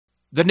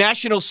The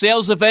national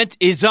sales event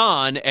is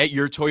on at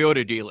your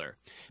Toyota dealer,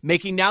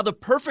 making now the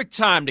perfect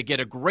time to get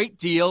a great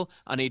deal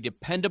on a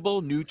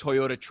dependable new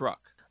Toyota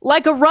truck.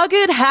 Like a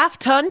rugged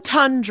half-ton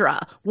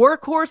Tundra,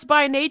 workhorse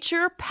by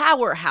nature,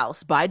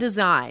 powerhouse by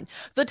design.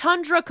 The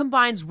Tundra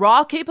combines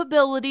raw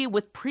capability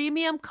with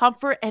premium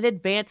comfort and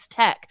advanced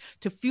tech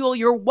to fuel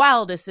your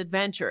wildest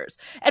adventures.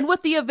 And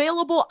with the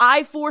available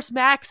iForce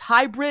Max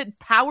hybrid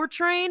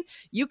powertrain,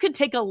 you can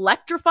take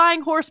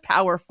electrifying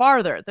horsepower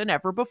farther than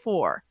ever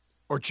before.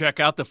 Or check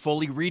out the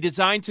fully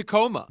redesigned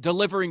Tacoma,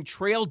 delivering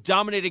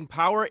trail-dominating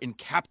power in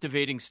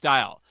captivating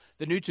style.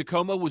 The new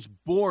Tacoma was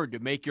born to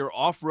make your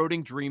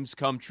off-roading dreams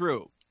come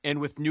true.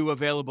 And with new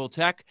available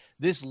tech,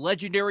 this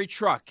legendary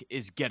truck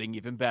is getting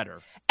even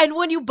better. And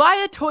when you buy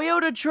a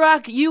Toyota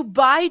truck, you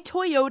buy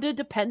Toyota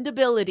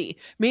dependability,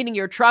 meaning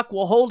your truck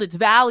will hold its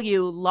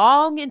value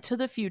long into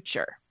the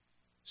future.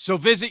 So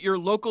visit your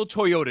local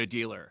Toyota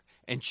dealer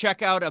and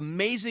check out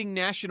amazing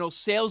national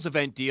sales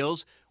event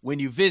deals when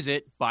you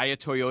visit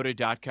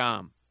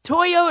buyatoyota.com.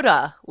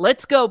 Toyota,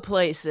 let's go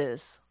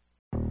places.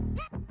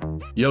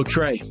 Yo,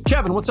 Trey.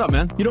 Kevin, what's up,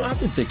 man? You know, I've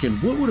been thinking,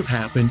 what would have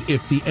happened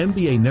if the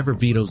NBA never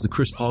vetoes the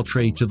Chris Paul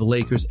trade to the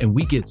Lakers and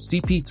we get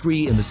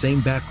CP3 in the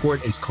same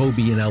backcourt as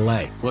Kobe in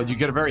LA? Well, you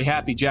get a very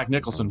happy Jack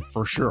Nicholson,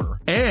 for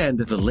sure. And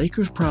the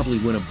Lakers probably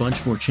win a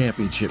bunch more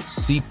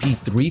championships.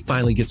 CP3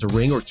 finally gets a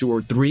ring or two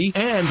or three,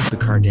 and the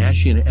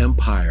Kardashian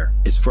empire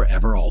is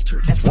forever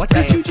altered. What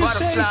did you just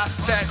say?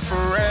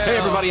 Hey,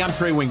 everybody, I'm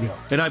Trey Wingo.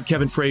 And I'm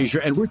Kevin Frazier,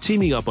 and we're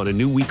teaming up on a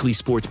new weekly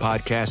sports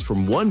podcast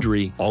from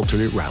Wondery,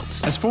 Alternate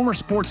Routes. As former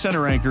Sports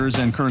Center anchors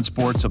and current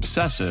sports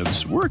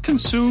obsessives, we're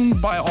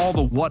consumed by all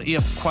the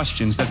what-if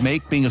questions that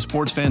make being a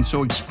sports fan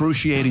so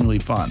excruciatingly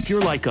fun. If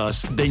you're like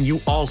us, then you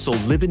also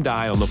live and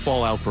die on the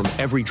fallout from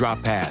every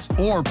drop pass.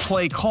 Or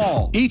play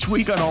call. Each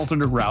week on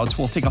Alternate Routes,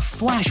 we'll take a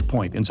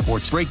flashpoint in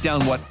sports, break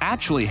down what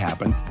actually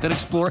happened, then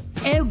explore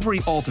every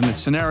alternate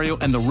scenario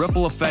and the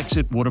ripple effects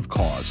it would have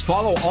caused.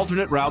 Follow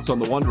Alternate Routes on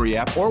the Wondery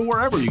app or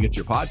wherever you get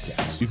your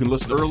podcasts. You can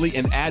listen early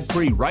and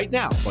ad-free right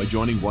now by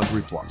joining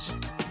Wondery Plus.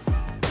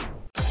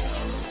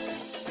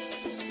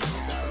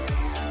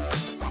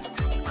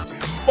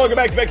 Welcome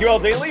back to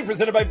BetQL Daily,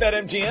 presented by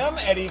BetMGM.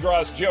 Eddie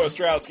Gross, Joe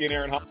Ostrowski, and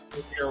Aaron Hall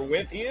here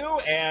with you.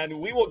 And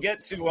we will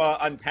get to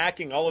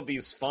unpacking all of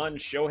these fun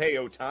Shohei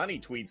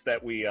Ohtani tweets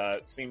that we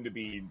seem to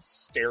be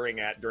staring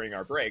at during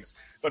our breaks.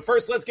 But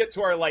first, let's get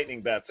to our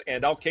lightning bets.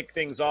 And I'll kick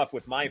things off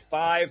with my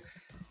 5.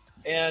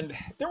 And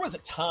there was a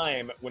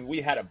time when we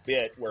had a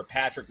bit where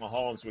Patrick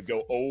Mahomes would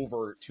go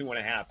over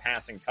 2.5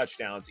 passing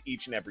touchdowns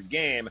each and every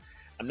game.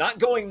 I'm not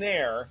going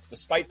there,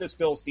 despite this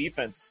Bills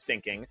defense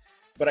stinking.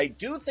 But I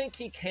do think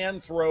he can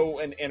throw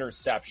an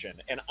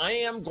interception, and I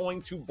am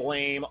going to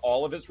blame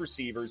all of his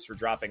receivers for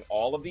dropping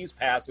all of these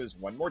passes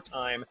one more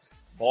time.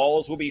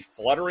 Balls will be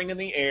fluttering in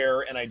the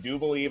air, and I do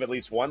believe at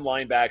least one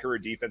linebacker or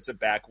defensive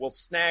back will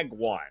snag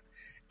one.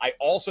 I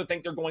also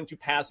think they're going to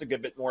pass a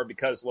good bit more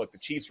because, look, the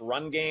Chiefs'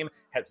 run game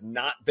has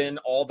not been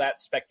all that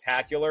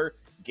spectacular.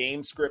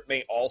 Game script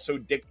may also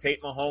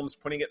dictate Mahomes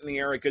putting it in the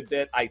air a good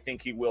bit. I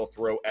think he will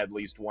throw at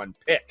least one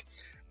pick.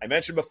 I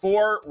mentioned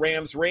before,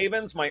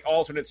 Rams-Ravens, my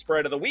alternate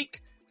spread of the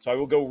week. So I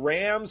will go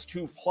Rams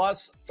to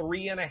plus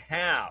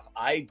 3.5.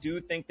 I do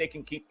think they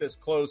can keep this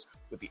close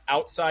with the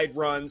outside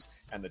runs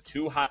and the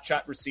two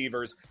hotshot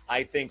receivers.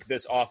 I think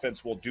this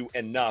offense will do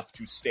enough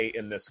to stay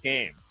in this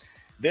game.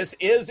 This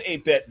is a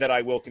bit that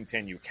I will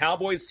continue.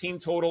 Cowboys team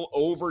total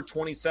over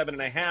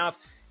 27.5.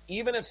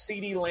 Even if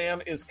CeeDee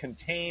Lamb is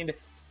contained,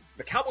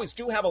 the Cowboys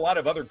do have a lot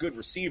of other good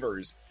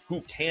receivers who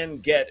can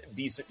get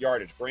decent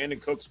yardage. Brandon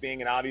Cooks being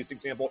an obvious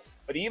example,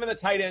 but even the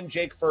tight end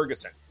Jake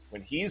Ferguson,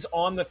 when he's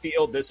on the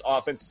field, this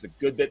offense is a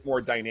good bit more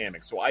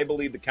dynamic. So I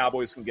believe the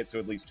Cowboys can get to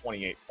at least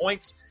 28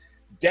 points.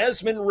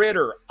 Desmond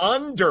Ridder,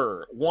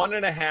 under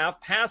 1.5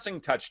 passing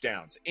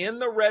touchdowns. In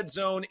the red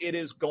zone, it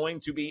is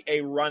going to be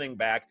a running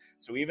back.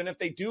 So even if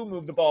they do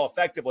move the ball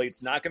effectively,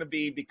 it's not going to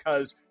be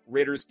because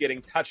Ridder's getting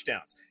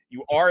touchdowns.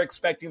 You are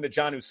expecting the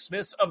Jonnu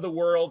Smiths of the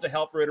world to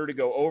help Ridder to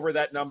go over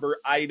that number.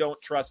 I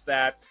don't trust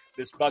that.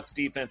 This Bucs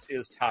defense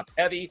is top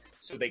heavy,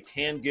 so they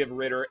can give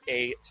Ridder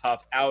a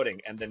tough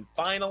outing. And then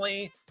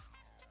finally,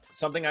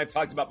 something I've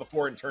talked about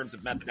before in terms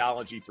of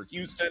methodology for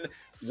Houston,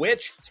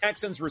 which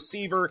Texans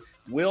receiver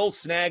will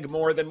snag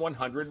more than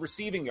 100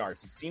 receiving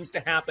yards? It seems to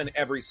happen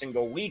every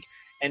single week.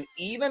 And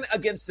even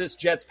against this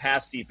Jets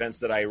pass defense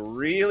that I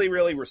really,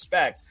 really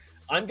respect,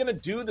 I'm going to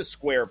do the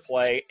square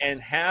play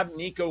and have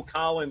Nico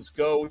Collins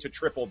go to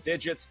triple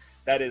digits.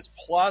 That is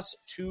plus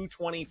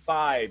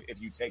 225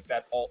 if you take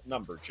that alt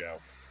number, Joe.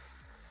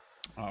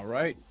 All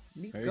right.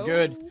 Nico. Very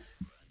good.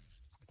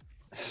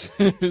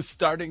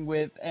 Starting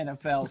with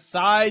NFL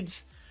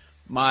sides,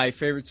 my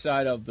favorite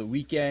side of the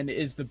weekend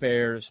is the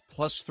Bears,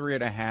 plus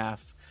 3.5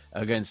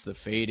 against the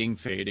fading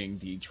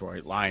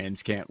Detroit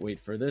Lions. Can't wait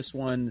for this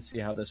one. See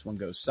how this one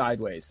goes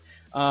sideways.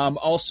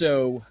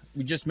 Also,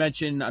 we just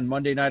mentioned on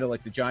Monday night, I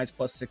like the Giants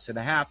plus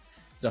 6.5.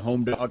 It's a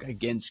home dog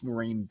against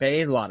Green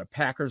Bay. A lot of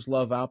Packers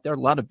love out there. A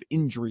lot of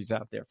injuries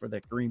out there for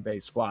that Green Bay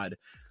squad.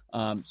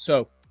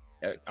 So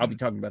I'll be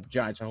talking about the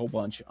Giants a whole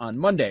bunch on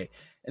Monday.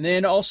 And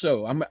then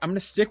also, I'm going to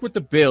stick with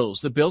the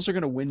Bills. The Bills are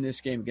going to win this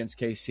game against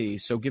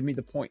KC, so give me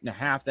the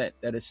 1.5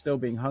 that is still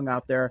being hung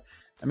out there.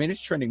 I mean,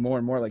 it's trending more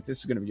and more like this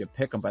is going to be a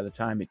pick 'em by the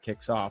time it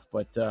kicks off.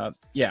 But,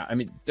 yeah, I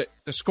mean,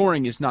 the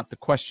scoring is not the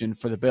question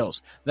for the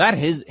Bills. That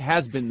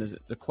has been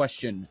the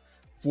question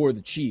for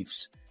the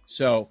Chiefs.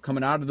 So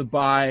coming out of the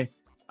bye,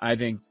 I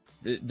think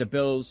the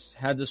Bills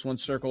had this one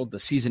circled. The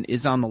season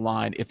is on the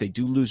line. If they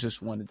do lose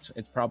this one,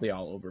 it's probably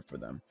all over for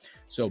them.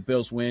 So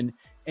Bills win.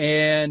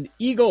 And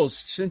Eagles,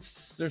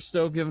 since they're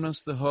still giving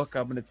us the hook,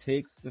 I'm going to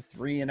take the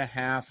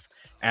 3.5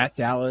 at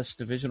Dallas,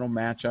 divisional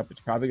matchup. It's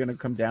probably going to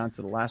come down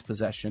to the last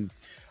possession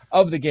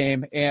of the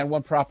game. And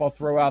one prop I'll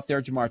throw out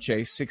there, Ja'Marr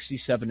Chase,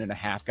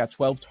 67.5. Got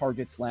 12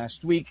 targets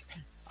last week.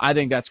 I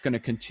think that's going to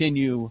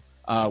continue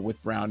with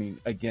Browning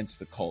against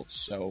the Colts.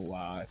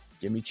 So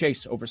give me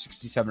Chase over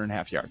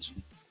 67.5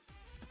 yards.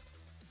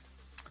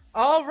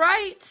 All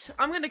right,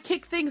 I'm going to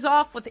kick things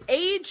off with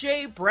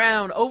A.J.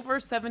 Brown, over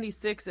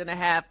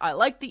 76.5. I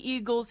like the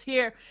Eagles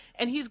here,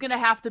 and he's going to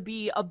have to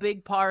be a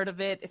big part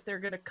of it if they're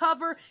going to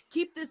cover,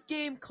 keep this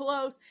game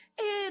close,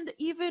 and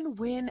even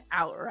win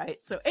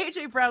outright. So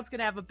A.J. Brown's going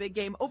to have a big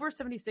game, over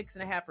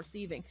 76.5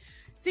 receiving.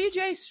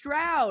 C.J.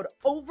 Stroud,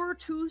 over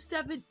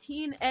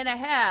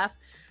 217.5.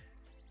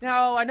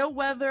 Now, I know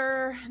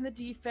weather and the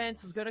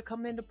defense is going to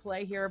come into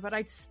play here, but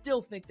I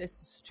still think this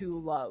is too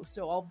low.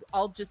 So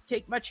I'll just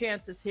take my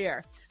chances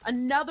here.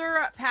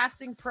 Another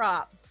passing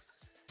prop,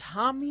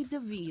 Tommy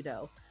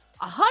DeVito,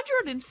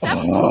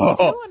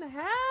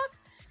 172.5.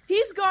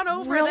 He's gone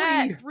over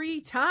that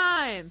 3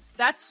 times.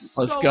 That's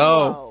Let's so go.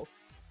 low.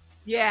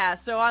 Yeah,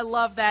 so I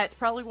love that. It's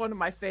probably one of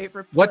my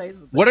favorite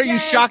plays. What are you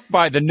shocked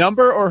by, the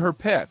number or her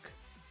pick?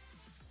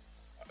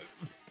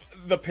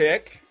 The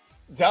pick.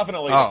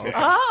 Definitely the pick.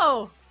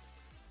 Oh.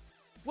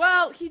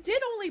 Well, he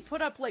did only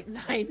put up like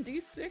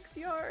 96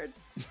 yards,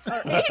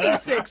 or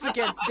 86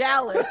 against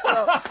Dallas.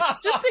 So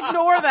just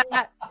ignore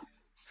that.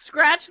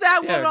 Scratch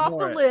that one off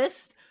the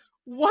list.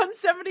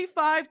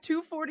 175,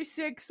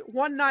 246,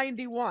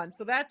 191.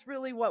 So that's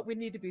really what we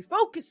need to be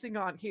focusing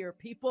on here,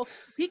 people.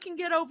 He can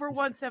get over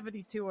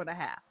 172.5.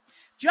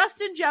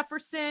 Justin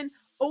Jefferson,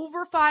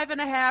 over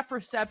 5.5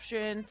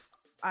 receptions.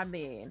 I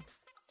mean,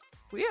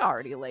 we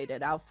already laid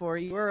it out for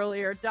you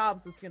earlier.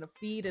 Dobbs is going to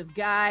feed his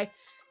guy.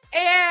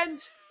 And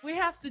we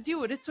have to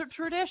do it. It's a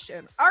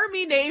tradition.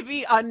 Army,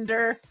 Navy,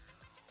 under.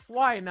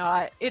 Why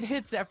not? It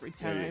hits every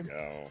time.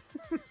 There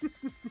you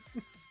go.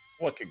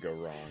 What could go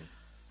wrong?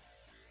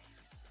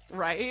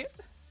 Right?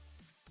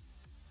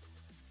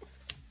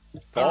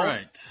 All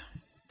right.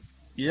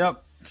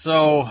 Yep.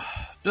 So,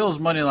 Bills'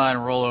 money line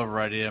rollover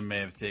idea may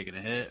have taken a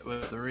hit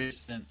with the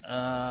recent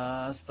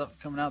stuff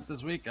coming out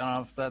this week. I don't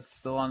know if that's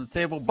still on the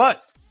table,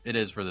 but it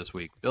is for this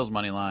week. Bills'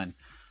 money line.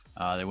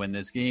 They win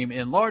this game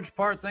in large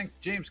part thanks to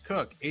James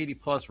Cook.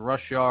 80-plus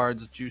rush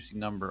yards. Juicy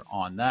number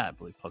on that. I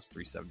believe plus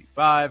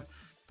 375. I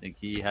think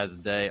he has a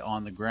day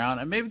on the ground.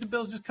 And maybe the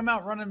Bills just come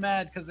out running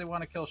mad because they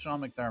want to kill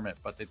Sean McDermott,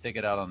 but they take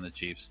it out on the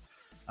Chiefs.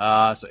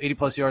 So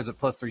 80-plus yards at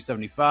plus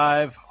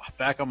 375.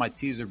 Back on my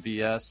teaser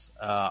BS.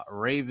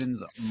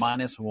 Ravens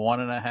minus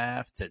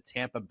 1.5 to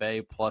Tampa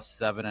Bay plus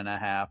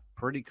 7.5.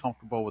 Pretty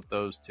comfortable with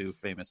those two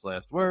famous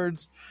last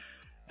words.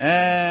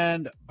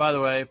 And by the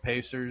way,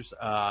 Pacers. So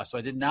I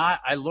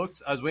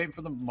was waiting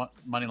for the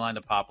money line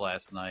to pop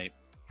last night.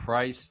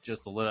 Price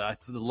just a little.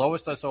 The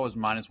lowest I saw was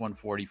minus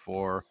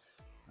 144.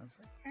 I was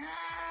like,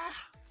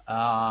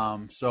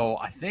 So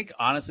I think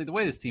honestly, the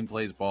way this team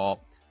plays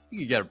ball, you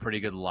could get a pretty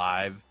good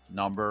live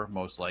number,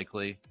 most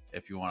likely,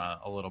 if you want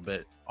a little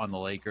bit on the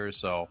Lakers.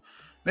 So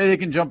maybe they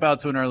can jump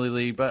out to an early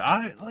lead. But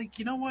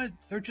you know what?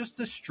 They're just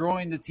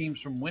destroying the teams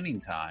from winning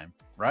time,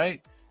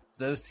 right?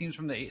 Those teams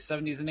from the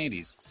 70s and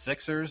 80s.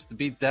 Sixers, to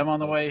beat them on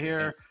the way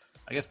here.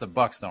 I guess the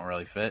Bucks don't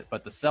really fit,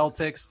 but the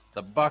Celtics,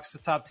 the Bucks, the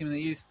top team in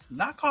the East,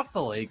 knock off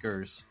the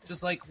Lakers.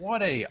 Just like,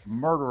 what a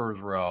murderer's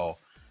row,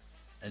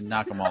 and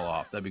knock them all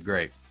off. That'd be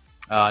great.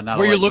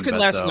 Were you looking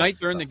last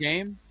night during the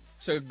game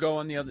to go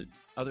on the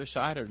other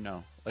side, or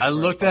no? I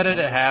looked at it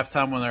at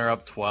halftime when they were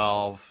up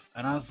 12,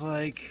 and I was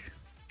like,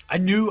 I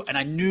knew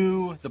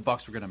the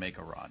Bucks were going to make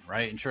a run,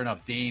 right? And sure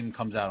enough, Dame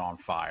comes out on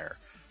fire.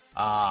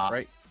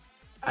 Right.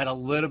 I had a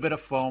little bit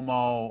of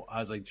FOMO. I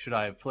was like, should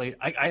I have played?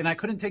 And I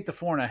couldn't take the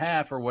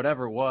 4.5 or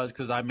whatever it was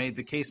because I made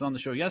the case on the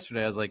show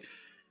yesterday. I was like,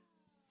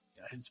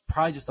 it's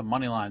probably just a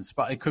money line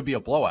spot. It could be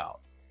a blowout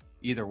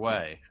either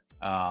way.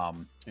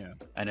 And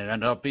it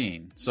ended up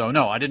being. So,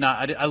 no, I did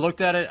not. I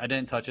looked at it. I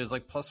didn't touch it. It was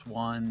like plus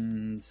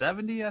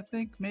 170, I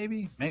think,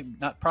 maybe.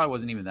 Not. Probably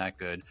wasn't even that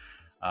good.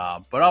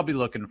 But I'll be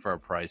looking for a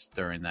price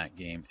during that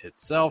game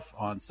itself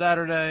on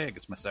Saturday. I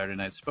guess my Saturday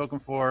night's spoken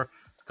for.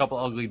 Couple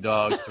ugly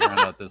dogs to round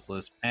out this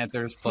list.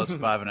 Panthers plus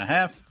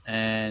 5.5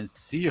 and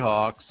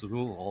Seahawks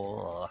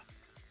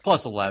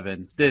plus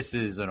 11. This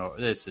is a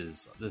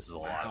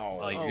lot.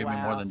 Like, give me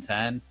more than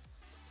 10.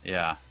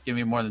 Yeah, give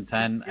me more than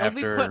 10. You'll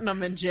be putting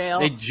them in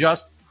jail. They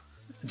just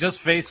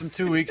faced them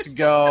 2 weeks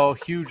ago.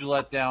 Huge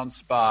letdown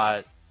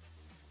spot.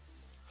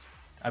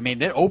 I mean,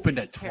 they opened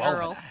at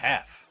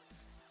 12.5.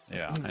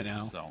 Yeah, I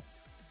know. So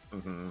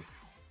Mm-hmm.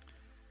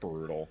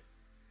 Brutal.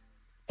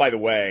 By the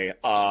way,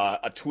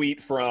 a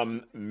tweet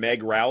from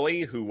Meg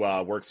Rowley, who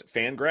works at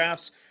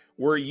Fangraphs.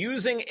 We're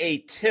using a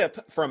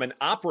tip from an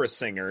opera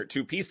singer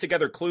to piece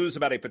together clues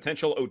about a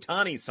potential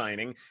Ohtani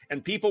signing,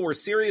 and people were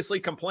seriously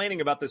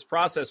complaining about this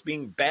process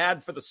being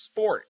bad for the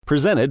sport.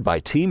 Presented by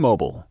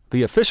T-Mobile,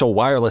 the official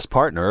wireless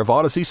partner of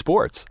Odyssey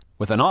Sports.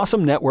 With an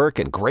awesome network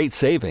and great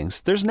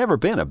savings, there's never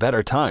been a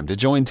better time to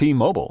join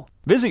T-Mobile.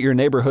 Visit your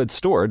neighborhood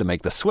store to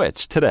make the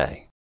switch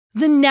today.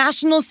 The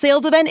national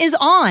sales event is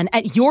on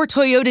at your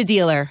Toyota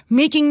dealer,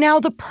 making now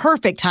the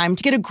perfect time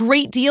to get a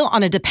great deal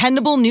on a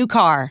dependable new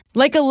car.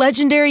 Like a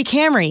legendary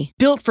Camry,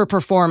 built for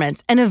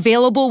performance and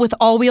available with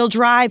all-wheel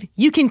drive,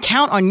 you can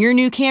count on your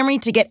new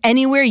Camry to get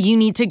anywhere you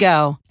need to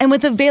go. And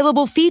with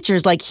available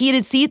features like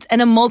heated seats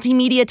and a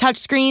multimedia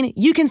touchscreen,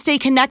 you can stay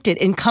connected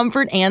in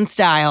comfort and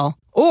style.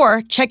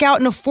 Or check out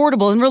an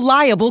affordable and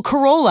reliable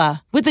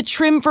Corolla with a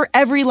trim for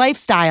every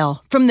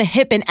lifestyle. From the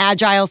hip and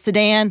agile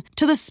sedan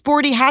to the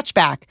sporty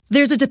hatchback,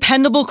 there's a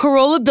dependable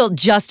Corolla built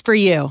just for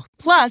you.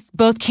 Plus,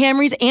 both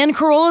Camrys and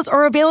Corollas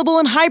are available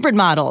in hybrid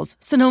models,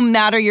 so no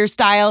matter your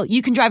style,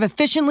 you can drive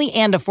efficiently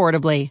and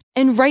affordably.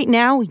 And right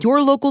now,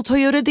 your local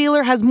Toyota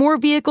dealer has more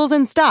vehicles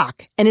in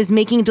stock and is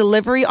making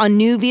delivery on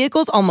new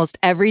vehicles almost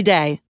every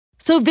day.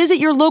 So visit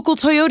your local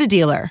Toyota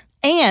dealer.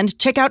 And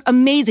check out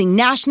amazing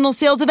national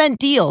sales event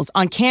deals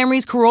on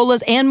Camrys,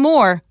 Corollas, and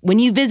more when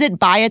you visit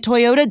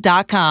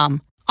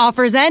buyatoyota.com.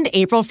 Offers end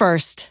April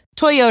 1st.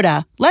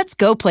 Toyota, let's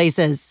go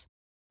places.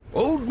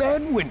 Old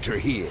Man Winter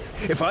here.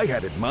 If I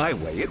had it my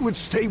way, it would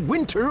stay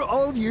winter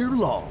all year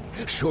long.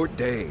 Short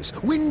days,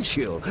 wind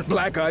chill,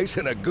 black ice,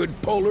 and a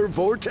good polar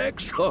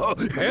vortex. Oh,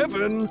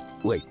 heaven.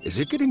 Wait, is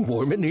it getting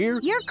warm in here?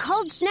 Your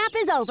cold snap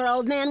is over,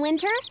 Old Man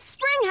Winter.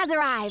 Spring has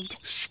arrived.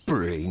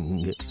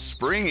 Spring.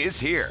 Spring is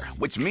here,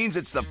 which means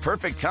it's the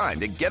perfect time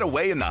to get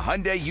away in the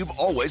Hyundai you've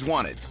always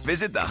wanted.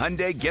 Visit the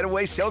Hyundai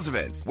Getaway Sales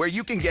Event, where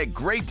you can get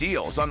great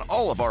deals on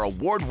all of our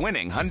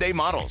award-winning Hyundai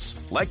models,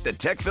 like the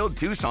tech-filled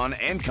Tucson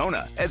and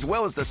Kona, as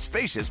well as the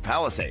spacious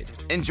Palisade.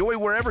 Enjoy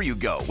wherever you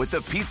go with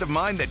the peace of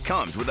mind that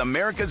comes with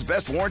America's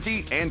best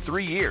warranty and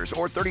 3 years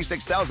or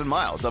 36,000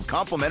 miles of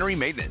complimentary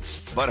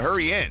maintenance. But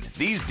hurry in,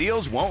 these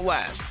deals won't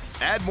last.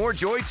 Add more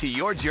joy to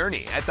your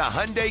journey at the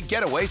Hyundai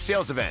Getaway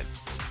Sales Event.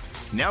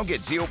 Now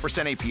get 0%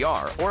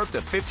 APR or up to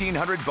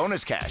 $1,500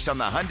 bonus cash on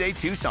the Hyundai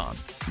Tucson.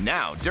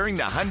 Now, during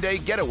the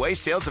Hyundai Getaway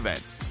Sales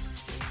Event.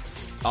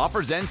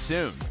 Offers end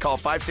soon. Call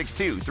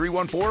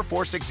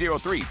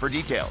 562-314-4603 for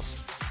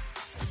details.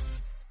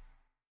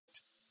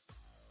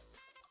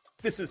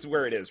 This is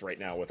where it is right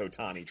now with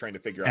Ohtani, trying to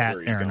figure out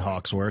where he's Aaron going.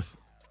 Hawksworth.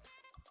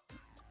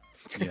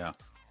 Yeah.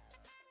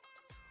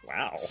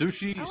 Wow.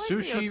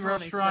 Sushi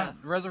restaurant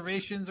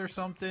reservations or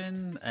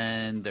something,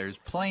 and there's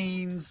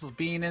planes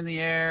being in the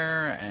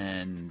air,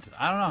 and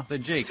I don't know.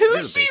 Jake,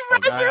 sushi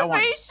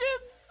reservations.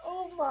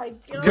 Oh my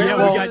god.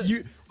 Yeah,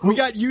 we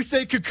got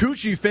Yusei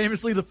Kikuchi,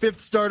 famously the 5th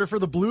starter for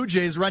the Blue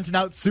Jays, renting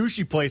out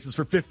sushi places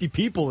for 50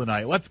 people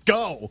tonight. Let's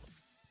go.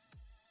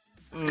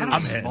 It's kind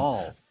of a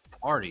small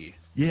party.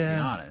 Yeah. To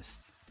be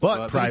honest.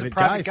 But private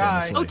guy.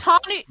 Famously.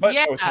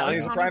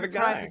 Ohtani's a private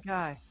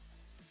guy.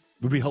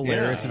 It would be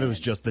hilarious if it was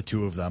just the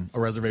two of them. A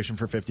reservation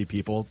for 50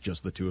 people,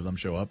 just the two of them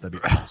show up.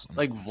 That'd be awesome.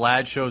 Like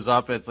Vlad shows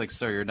up, it's like,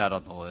 sir, you're not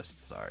on the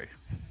list. Sorry.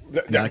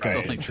 That guy's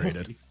getting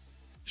traded.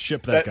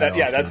 Ship that guy off.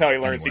 Yeah, that's how he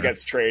learns anywhere. he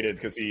gets traded,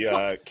 because he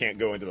can't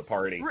go into the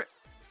party.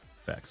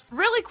 Facts.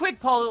 Really quick,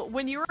 Paul,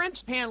 when you were in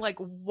Japan, like,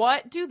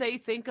 what do they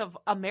think of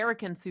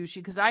American sushi?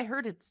 Because I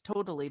heard it's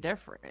totally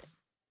different.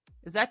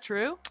 Is that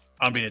true?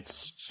 I mean,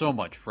 it's so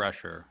much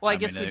fresher. Well, I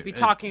guess we'd be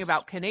talking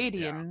about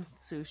Canadian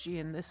sushi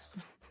in this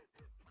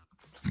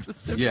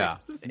specific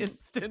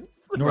instance.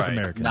 North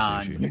American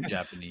sushi.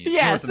 Non-Japanese.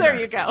 Yes, there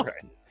you go.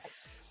 Right.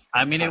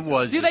 I mean, it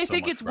was. Do just they so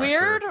think much it's fresher.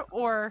 weird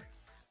or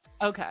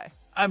okay?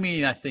 I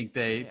mean, I think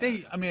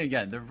they. I mean,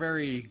 again, they're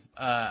very.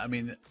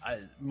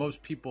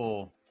 Most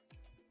people,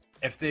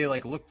 if they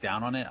like look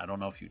down on it, I don't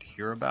know if you'd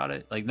hear about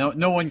it. Like,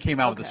 no one came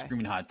out with a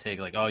screaming hot take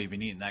like, "Oh, you've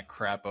been eating that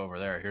crap over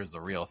there. Here's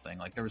the real thing."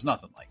 Like, there was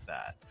nothing like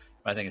that.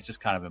 But I think it's just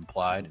kind of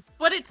implied.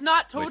 But it's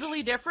not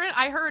totally different.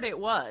 I heard it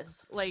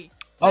was like.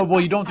 Oh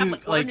well, you don't do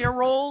California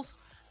rolls.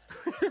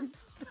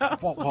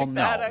 Well,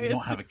 no, you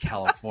don't have a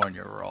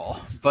California roll,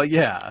 but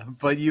you the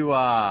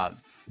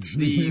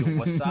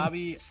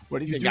wasabi. What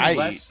do you think?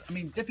 Less, I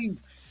mean, dipping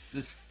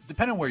this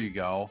depending on where you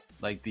go.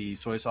 Like the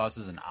soy sauce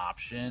is an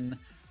option,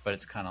 but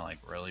it's kind of like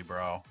really,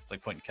 bro. It's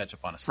like putting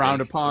ketchup on a steak,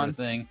 frowned upon sort of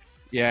thing.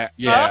 Yeah.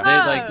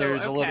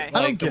 There's a little. I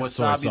don't Like the get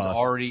soy wasabi's sauce.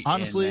 already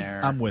Honestly, in there.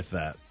 I'm with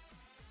that.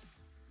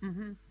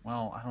 Mm-hmm.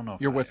 Well, I don't know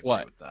if You're I with agree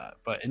what? with that,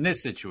 but in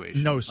this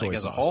situation, No soy like,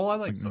 as a sauce. whole, I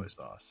like soy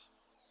sauce.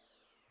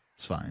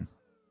 It's fine.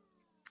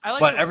 I like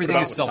But the everything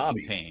wasabi. is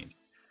self-contained.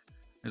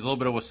 There's a little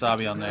bit of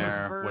wasabi on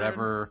there.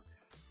 Whatever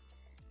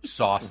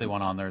sauce they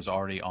want on there is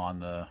already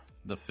on the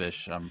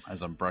fish.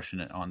 As I'm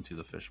brushing it onto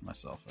the fish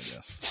myself, I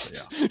guess. But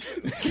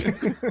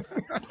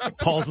yeah.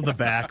 Paul's in the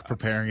back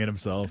preparing it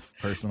himself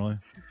personally.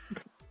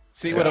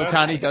 See what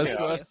Ohtani does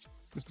to us?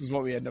 This is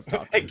what we end up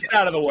talking Hey, get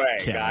out of the way,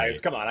 Can't guys.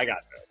 wait. Come on, I got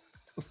this.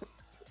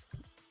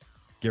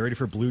 Get ready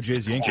for Blue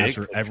Jays Yankees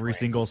for every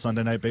single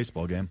Sunday night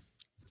baseball game.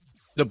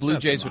 The Blue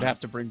Jays would have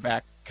to bring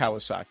back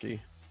Kawasaki.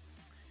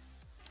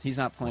 He's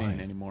not playing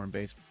anymore in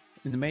baseball.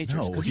 In the majors.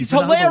 No, Because he's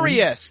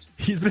hilarious.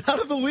 He's been out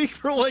of the league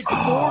for like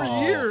 4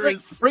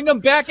 years. Bring him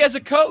back as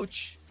a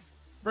coach.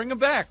 Bring him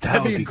back.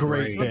 That'd be a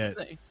great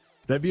bit.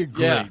 That'd be a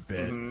great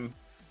bit. Mm-hmm.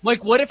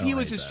 Like, what if he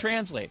was his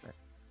translator?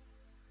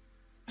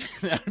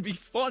 That would be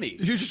funny.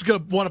 You're just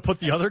going to want to put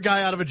the other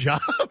guy out of a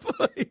job?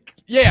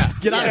 Yeah.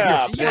 Get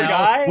out of here.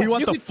 Guy. We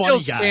want the funny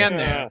guy. Stand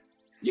there.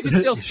 You can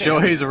still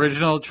stand Shohei's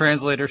original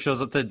translator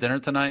shows up to dinner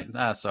tonight.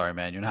 Sorry,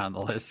 man, you're not on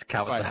the list.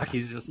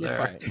 Kawasaki's just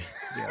there.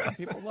 Yeah,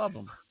 people love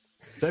him.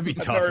 That'd be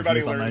That's tough how if he was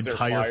everybody on the learns they're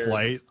entire fired.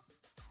 flight.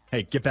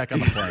 Hey, get back on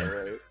the plane.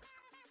 Right.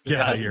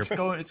 Get out of here. It's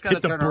got to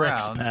Hit the turn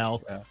bricks, around.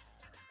 pal.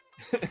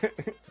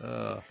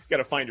 Got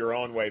to find your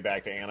own way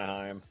back to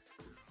Anaheim.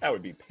 That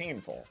would be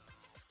painful.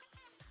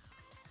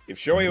 If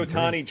Shohei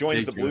Ohtani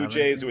joins the Blue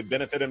Jays, it would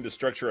benefit him to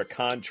structure a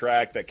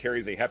contract that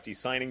carries a hefty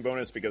signing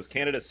bonus because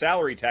Canada's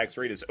salary tax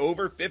rate is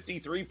over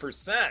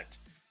 53%.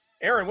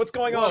 Aaron, what's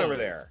going on over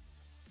there?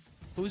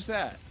 Who's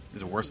that?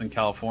 Is it worse than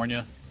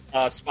California?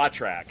 Spot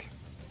Track.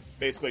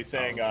 Basically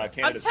saying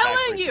Canada's I'm tax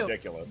telling rate's you,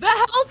 ridiculous. the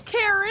health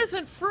care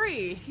isn't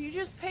free. You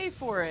just pay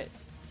for it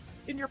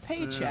in your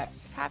paycheck.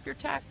 Half your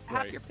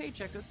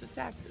paycheck goes to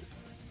taxes.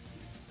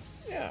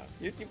 Yeah,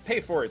 you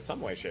pay for it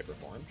some way, shape, or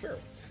form, sure.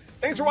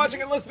 Thanks for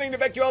watching and listening to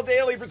BetQL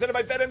Daily, presented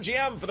by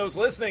BetMGM. For those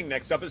listening,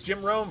 next up is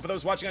Jim Rome. For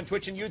those watching on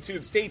Twitch and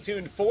YouTube, stay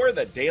tuned for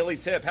the Daily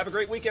Tip. Have a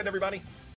great weekend, everybody.